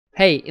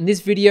Hey, in this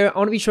video, I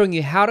want to be showing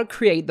you how to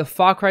create the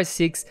FARCRY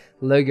 6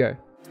 logo.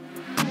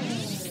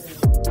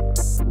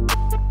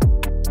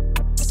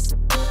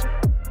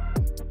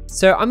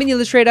 So I'm in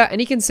Illustrator and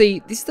you can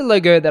see this is the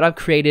logo that I've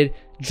created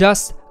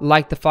just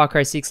like the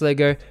FARCRY 6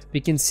 logo.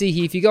 You can see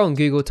here, if you go on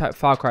Google, type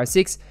FARCRY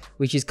 6,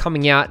 which is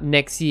coming out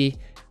next year.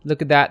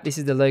 Look at that, this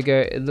is the logo.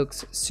 It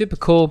looks super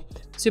cool,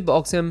 super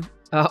awesome,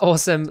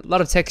 awesome, a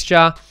lot of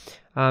texture,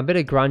 a bit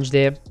of grunge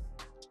there,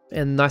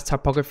 and nice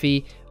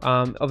typography.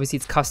 Obviously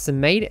it's custom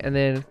made, and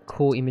then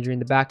cool imagery in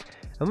the back.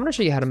 I'm gonna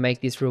show you how to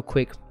make this real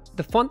quick.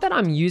 The font that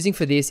I'm using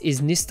for this is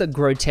Mr.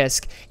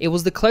 Grotesque. It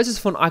was the closest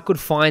font I could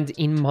find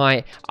in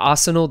my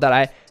arsenal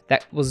that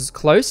was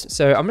close.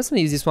 So I'm just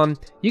gonna use this one.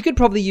 You could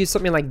probably use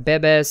something like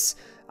Bebes,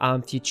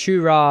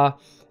 Futura,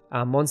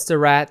 Monster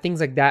Rat, things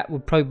like that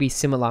would probably be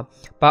similar.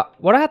 But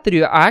what I have to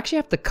do, I actually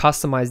have to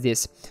customize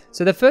this.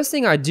 So the first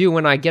thing I do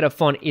when I get a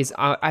font is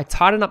I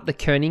tighten up the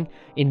kerning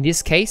in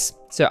this case.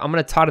 So I'm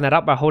going to tighten that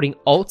up by holding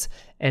Alt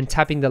and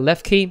tapping the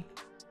left key.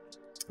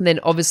 And then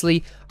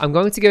obviously I'm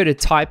going to go to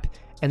type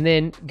and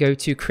then go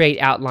to create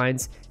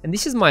outlines. And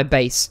this is my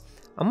base.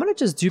 I'm going to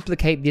just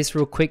duplicate this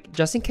real quick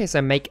just in case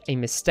I make a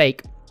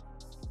mistake.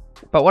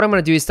 But what I'm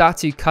going to do is start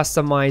to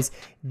customize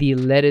the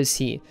letters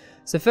here.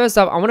 So first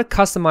up, I want to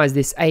customize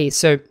this A.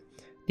 So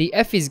the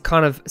F is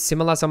kind of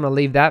similar, so I'm going to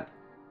leave that.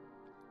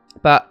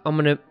 But I'm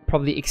going to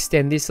probably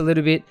extend this a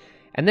little bit.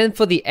 And then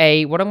for the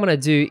A, what I'm going to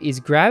do is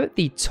grab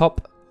the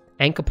top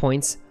anchor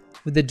points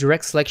with the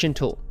direct selection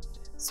tool.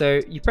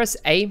 So you press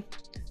A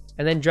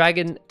and then drag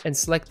in and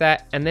select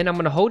that. And then I'm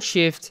going to hold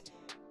shift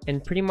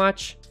and pretty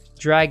much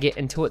drag it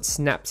until it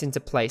snaps into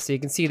place. So you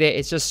can see there,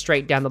 it's just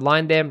straight down the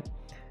line there. I'm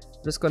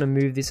just going to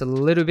move this a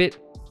little bit.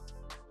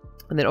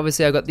 And then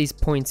obviously I got these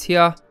points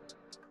here.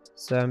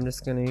 So I'm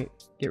just going to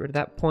get rid of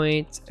that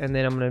point, and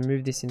then I'm going to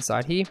move this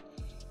inside here.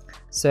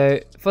 So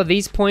for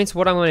these points,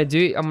 what I'm going to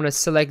do, I'm going to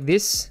select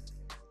this,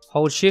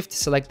 hold shift,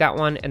 select that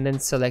one, and then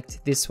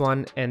select this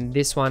one and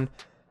this one.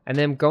 And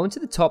then go into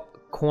the top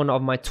corner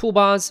of my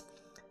toolbars.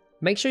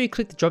 Make sure you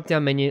click the drop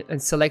down menu and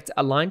select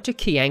align to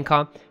key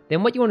anchor.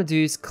 Then what you want to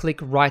do is click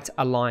right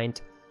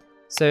aligned.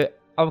 So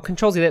I'll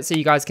control Z that so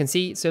you guys can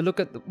see. So look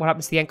at what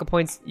happens to the anchor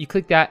points. You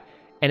click that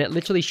and it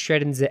literally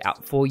straightens it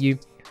out for you,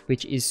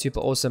 which is super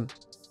awesome.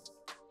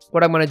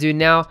 What I'm going to do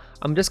now,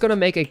 I'm just going to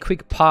make a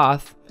quick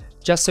path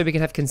just so we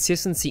can have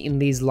consistency in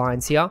these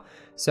lines here.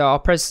 So I'll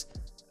press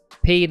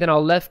P, then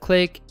I'll left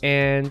click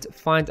and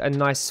find a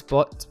nice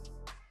spot.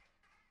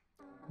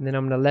 And then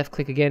I'm going to left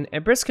click again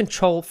and press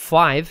Control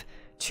 5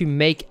 to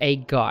make a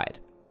guide.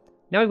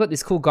 Now we've got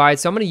this cool guide,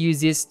 so I'm going to use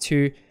this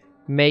to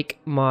make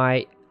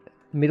my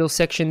middle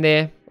section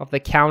there of the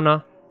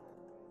counter.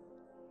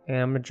 And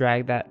I'm going to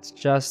drag that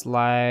just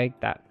like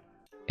that.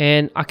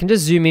 And I can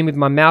just zoom in with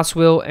my mouse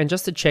wheel and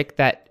just to check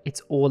that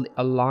it's all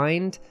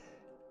aligned,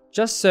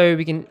 just so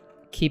we can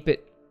keep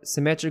it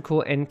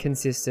symmetrical and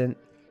consistent,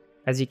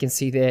 as you can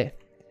see there.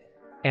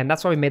 And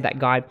that's why we made that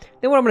guide.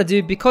 Then what I'm going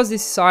to do, because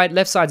this side,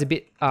 left side's a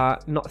bit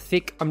not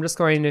thick, I'm just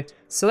going to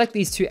select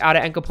these two outer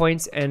anchor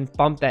points and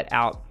bump that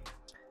out.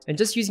 And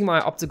just using my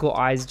optical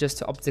eyes just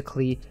to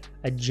optically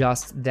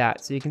adjust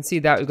that. So you can see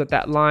that we've got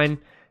that line,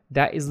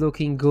 that is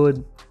looking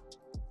good.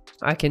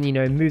 I can,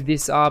 move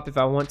this up if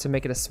I want to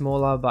make it a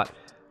smaller, but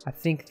I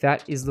think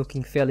that is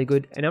looking fairly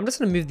good. And I'm just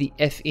going to move the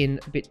F in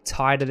a bit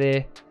tighter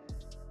there,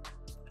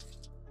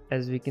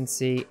 as we can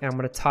see. And I'm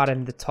going to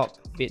tighten the top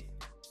bit,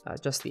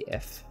 just the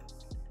F.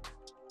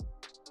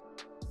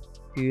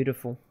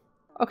 Beautiful.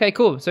 Okay,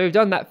 cool. So we've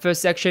done that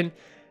first section.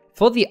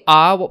 For the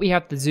R, what we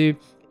have to do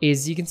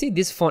is, you can see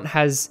this font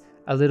has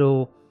a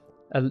little,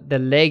 the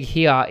leg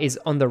here is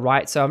on the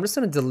right. So I'm just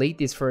going to delete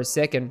this for a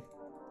second.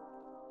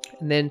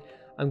 And then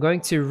I'm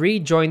going to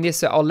rejoin this,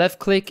 so I'll left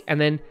click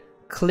and then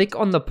click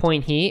on the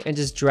point here and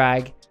just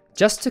drag,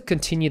 just to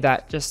continue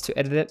that, just to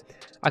edit it.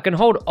 I can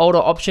hold Alt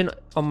or Option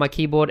on my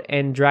keyboard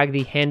and drag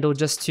the handle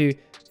just to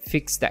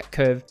fix that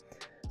curve.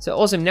 So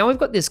awesome, now we've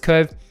got this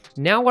curve.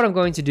 Now what I'm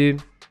going to do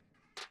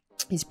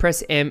is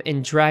press M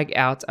and drag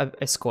out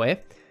a square.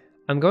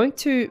 I'm going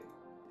to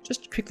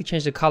just quickly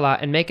change the color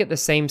and make it the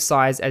same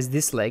size as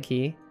this leg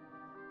here,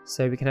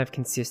 so we can have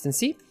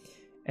consistency.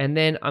 And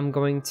then I'm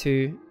going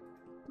to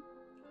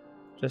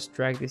just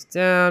drag this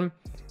down,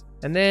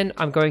 and then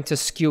I'm going to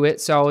skew it.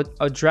 So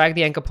I'll drag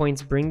the anchor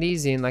points, bring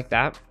these in like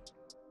that.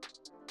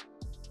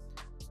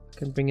 I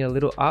can bring it a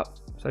little up,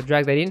 so I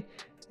drag that in.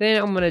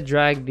 Then I'm gonna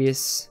drag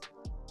this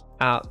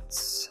out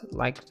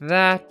like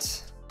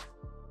that,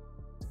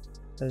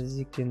 as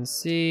you can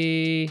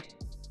see.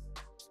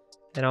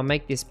 And I'll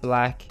make this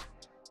black,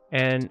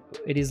 and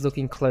it is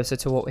looking closer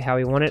to how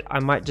we want it. I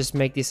might just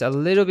make this a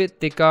little bit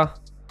thicker.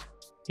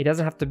 It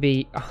doesn't have to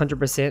be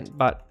 100%,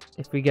 but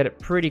if we get it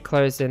pretty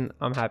close, then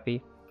I'm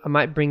happy. I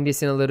might bring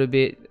this in a little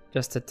bit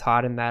just to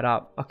tighten that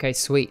up. Okay,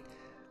 sweet.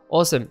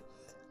 Awesome.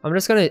 I'm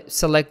just going to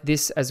select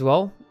this as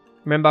well.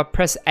 Remember,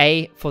 press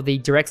A for the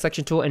direct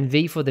selection tool and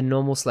V for the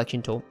normal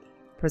selection tool.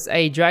 Press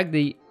A,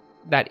 drag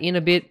that in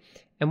a bit.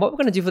 And what we're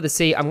going to do for the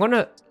C, I'm going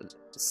to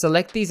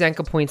select these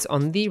anchor points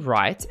on the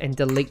right and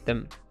delete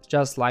them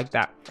just like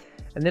that.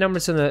 And then I'm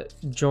just gonna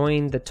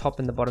join the top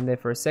and the bottom there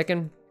for a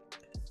second.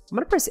 I'm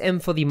gonna press M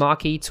for the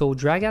marquee tool,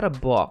 drag out a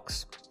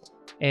box.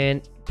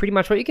 And pretty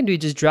much what you can do is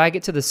just drag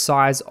it to the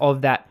size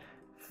of that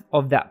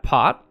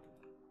part.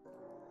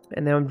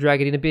 And then I'm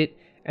dragging it in a bit.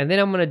 And then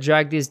I'm gonna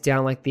drag this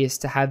down like this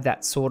to have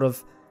that sort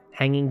of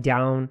hanging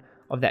down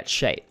of that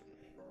shape.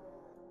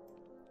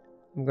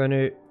 I'm going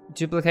to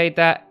duplicate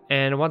that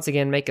and once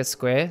again make a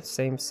square,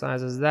 same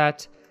size as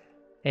that,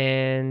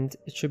 and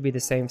it should be the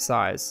same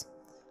size.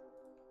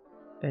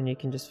 And you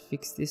can just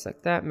fix this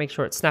like that, make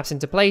sure it snaps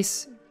into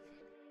place,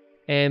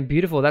 and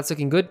beautiful, that's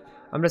looking good.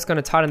 I'm just going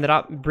to tighten that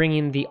up, bring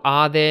in the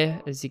R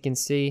there, as you can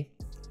see,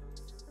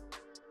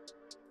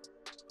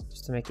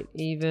 just to make it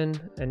even,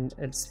 and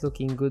it's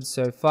looking good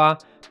so far.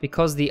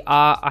 Because the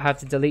R, I have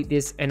to delete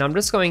this, and I'm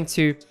just going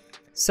to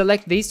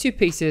select these two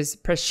pieces,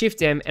 press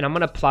Shift M, and I'm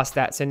going to plus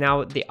that. So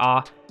now the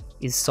R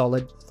is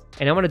solid.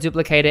 And I'm going to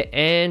duplicate it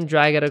and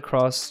drag it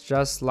across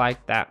just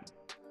like that.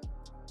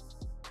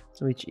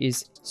 Which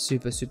is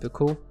super, super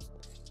cool.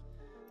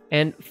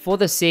 And for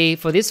the C,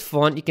 for this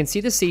font, you can see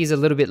the C is a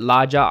little bit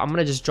larger. I'm going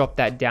to just drop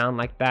that down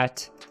like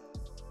that.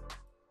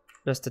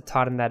 Just to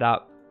tighten that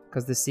up.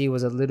 Because the C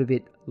was a little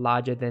bit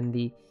larger than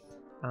the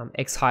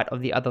X height of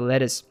the other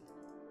letters.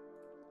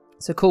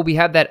 So cool, we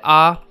have that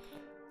R.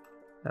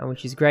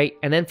 Which is great.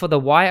 And then for the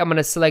Y, I'm going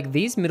to select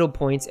these middle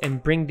points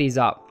and bring these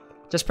up.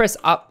 Just press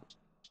up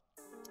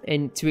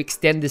and to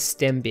extend the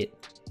stem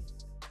bit.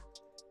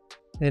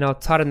 Then I'll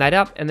tighten that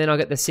up and then I'll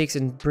get the 6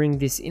 and bring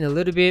this in a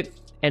little bit.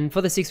 And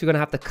for the 6, we're going to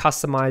have to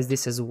customize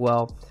this as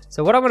well.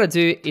 So what I'm going to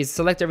do is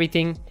select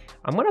everything.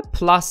 I'm going to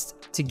plus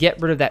to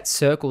get rid of that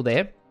circle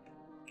there.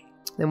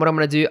 Then what I'm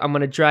going to do, I'm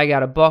going to drag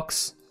out a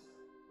box,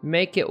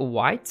 make it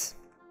white,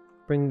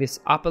 bring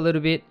this up a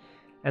little bit.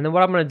 And then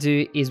what I'm going to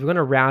do is we're going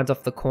to round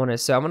off the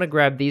corners. So I'm going to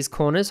grab these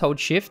corners, hold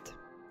Shift.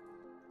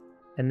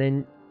 And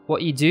then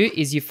what you do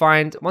is you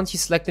find, once you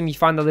select them, you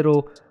find the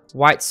little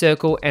white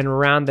circle and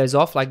round those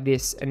off like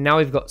this. And now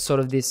we've got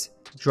sort of this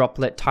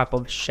droplet type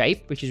of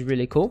shape, which is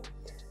really cool.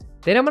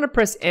 Then I'm going to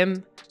press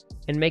M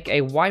and make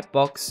a white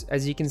box.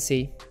 As you can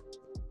see,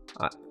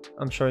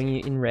 I'm showing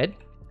you in red.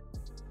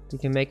 You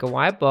can make a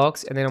white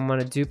box and then I'm going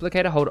to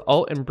duplicate it, hold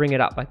Alt and bring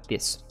it up like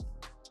this,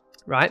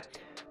 right?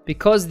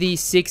 Because the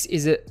 6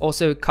 is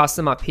also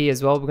custom up here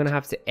as well, we're going to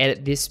have to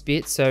edit this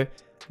bit. So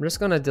I'm just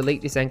going to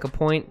delete this anchor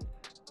point.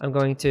 I'm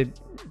going to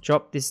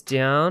drop this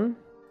down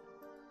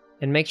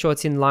and make sure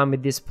it's in line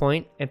with this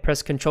point and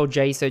press Ctrl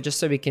J, so just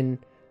so we can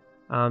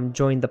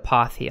join the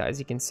path here, as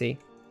you can see.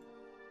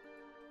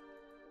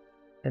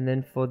 And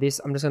then for this,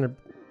 I'm just going to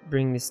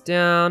bring this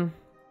down.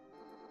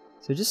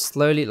 So just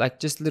slowly, like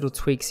just little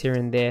tweaks here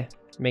and there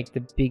make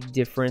the big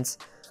difference.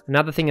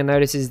 Another thing I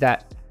notice is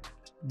that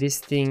this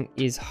thing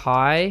is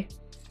high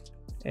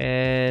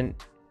and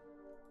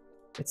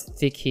it's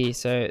thick here,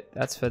 so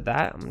that's for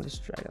that. I'm gonna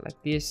just drag it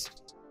like this.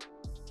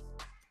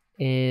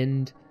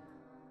 And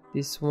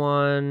this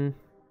one,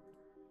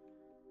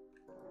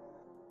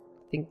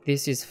 I think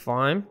this is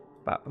fine,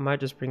 but I might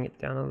just bring it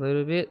down a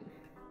little bit.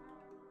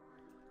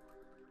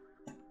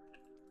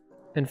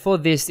 And for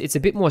this, it's a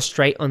bit more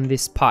straight on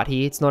this part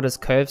here. It's not as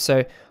curved.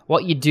 So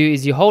what you do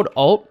is you hold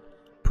Alt,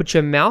 put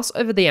your mouse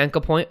over the anchor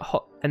point,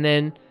 and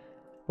then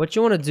what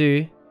you want to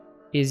do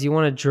is you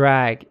want to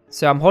drag.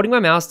 So I'm holding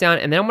my mouse down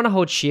and then I'm going to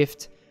hold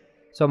Shift.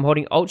 So I'm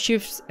holding Alt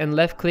Shift and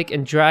left click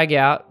and drag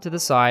out to the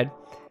side.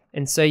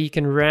 And so you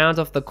can round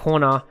off the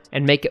corner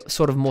and make it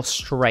sort of more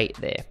straight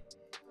there.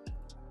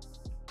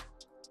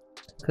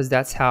 Because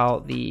that's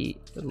how the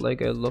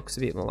logo looks, a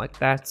bit more like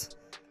that.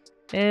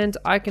 And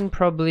I can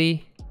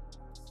probably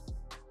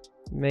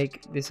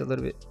make this a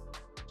little bit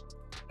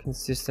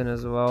consistent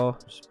as well.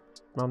 Just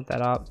bump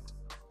that up.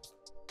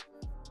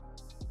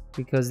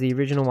 Because the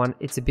original one,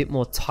 it's a bit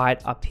more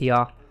tight up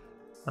here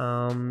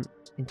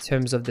in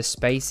terms of the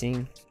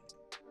spacing.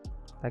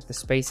 Like the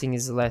spacing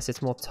is less,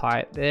 it's more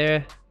tight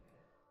there.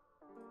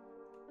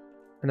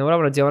 And then what I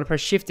want to do, I want to press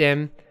Shift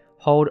M,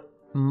 hold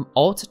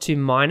Alt to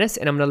minus,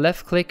 and I'm going to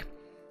left click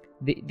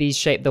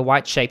the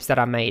white shapes that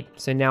I made.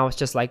 So now it's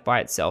just like by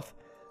itself.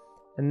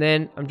 And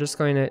then I'm just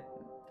going to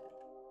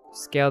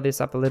scale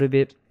this up a little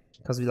bit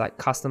because we like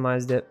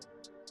customized it.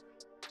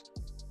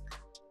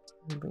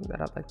 Bring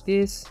that up like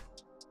this.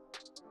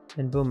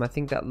 And boom, I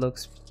think that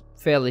looks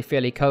fairly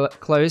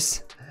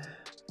close.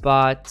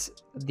 But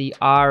the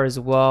R as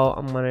well,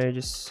 I'm going to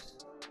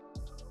just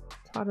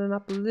tighten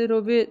up a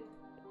little bit.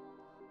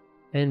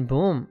 And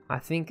boom, I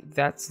think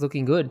that's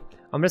looking good.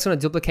 I'm just going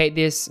to duplicate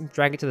this,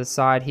 drag it to the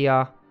side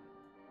here,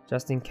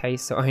 just in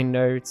case so I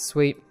know it's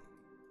sweet.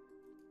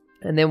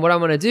 And then what I'm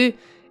going to do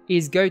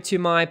is go to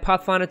my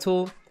Pathfinder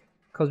tool,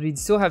 because we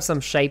still have some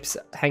shapes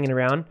hanging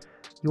around.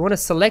 You want to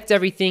select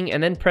everything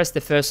and then press the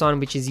first one,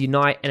 which is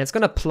Unite, and it's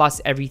going to plus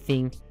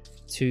everything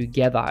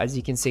together. As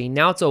you can see,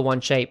 now it's all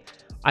one shape.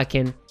 I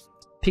can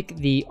pick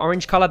the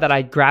orange color that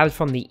I grabbed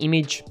from the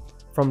image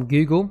from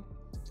Google.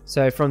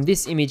 So from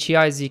this image here,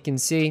 as you can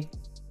see,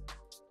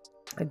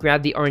 I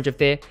grabbed the orange up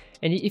there.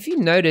 And if you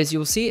notice,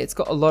 you'll see it's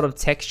got a lot of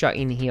texture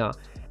in here.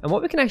 And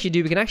what we can actually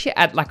do, we can actually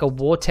add like a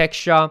wall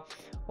texture,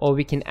 or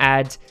we can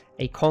add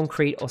a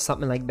concrete or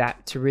something like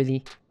that to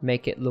really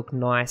make it look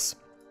nice.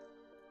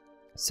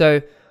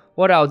 So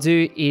what I'll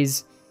do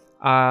is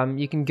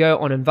you can go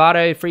on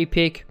Envato, free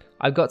pick.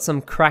 I've got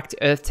some cracked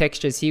earth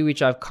textures here,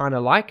 which I've kind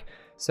of like.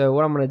 So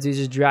what I'm going to do is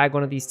just drag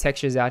one of these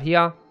textures out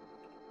here.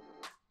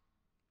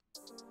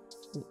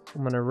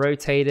 I'm going to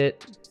rotate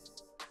it,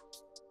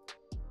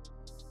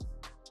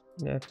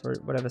 for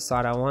whatever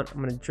side I want. I'm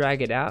going to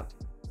drag it out.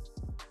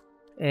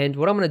 And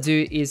what I'm going to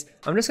do is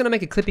I'm just going to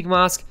make a clipping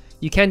mask.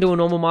 You can do a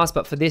normal mask,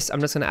 but for this, I'm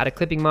just going to add a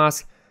clipping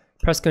mask.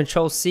 Press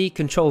Ctrl C,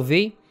 Ctrl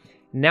V.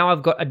 Now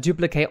I've got a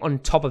duplicate on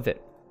top of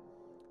it.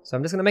 So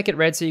I'm just going to make it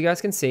red so you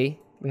guys can see.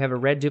 We have a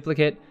red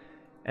duplicate.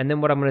 And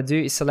then what I'm going to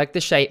do is select the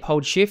shape,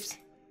 hold Shift,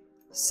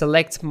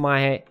 select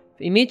my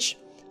image.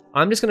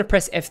 I'm just going to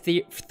press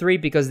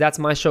F3 because that's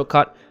my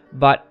shortcut,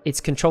 but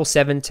it's Ctrl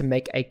 7 to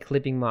make a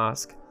clipping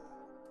mask.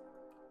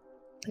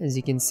 As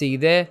you can see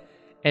there.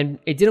 And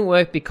it didn't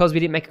work because we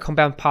didn't make a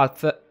compound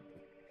path.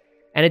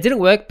 And it didn't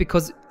work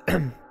because...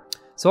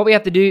 So what we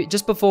have to do,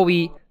 just before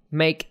we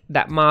make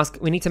that mask,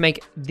 we need to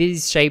make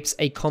these shapes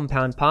a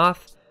compound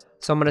path.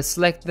 So I'm going to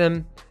select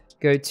them,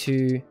 go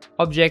to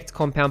Object,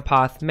 Compound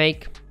Path,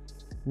 Make.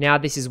 Now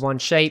this is one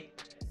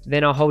shape.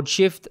 Then I'll hold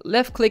Shift,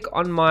 left click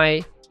on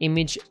my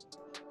image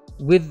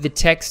with the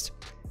text.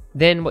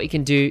 Then what you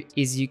can do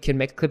is you can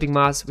make a clipping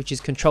mask, which is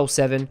Ctrl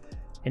 7.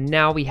 And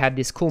now we have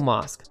this cool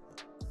mask.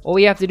 All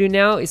we have to do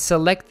now is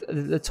select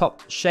the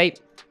top shape,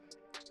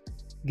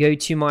 go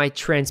to my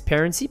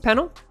transparency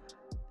panel,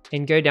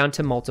 and go down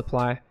to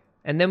multiply.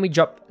 And then we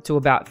drop to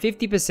about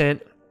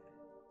 50%.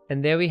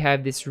 And there we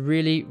have this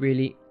really,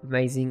 really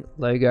amazing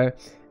logo.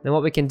 Then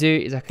what we can do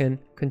is I can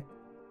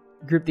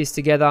group this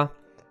together,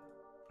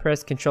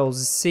 press Ctrl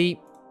C.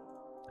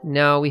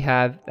 Now we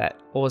have that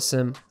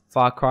awesome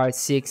FarCry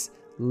 6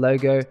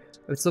 logo.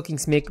 It's looking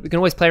slick. We can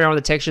always play around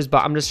with the textures,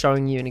 but I'm just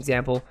showing you an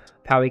example of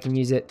how we can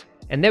use it.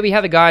 And there we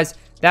have it, guys.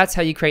 That's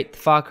how you create the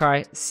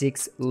FarCry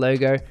 6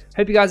 logo.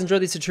 Hope you guys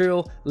enjoyed this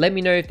tutorial. Let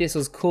me know if this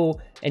was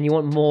cool and you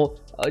want more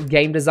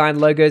game design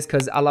logos,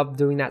 because I love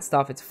doing that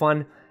stuff. It's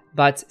fun.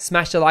 But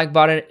smash the like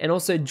button and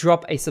also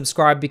drop a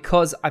subscribe,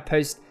 because I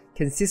post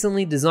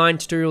consistently design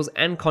tutorials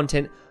and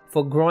content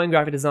for growing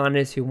graphic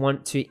designers who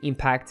want to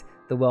impact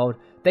the world.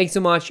 Thanks so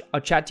much.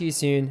 I'll chat to you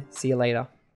soon. See you later.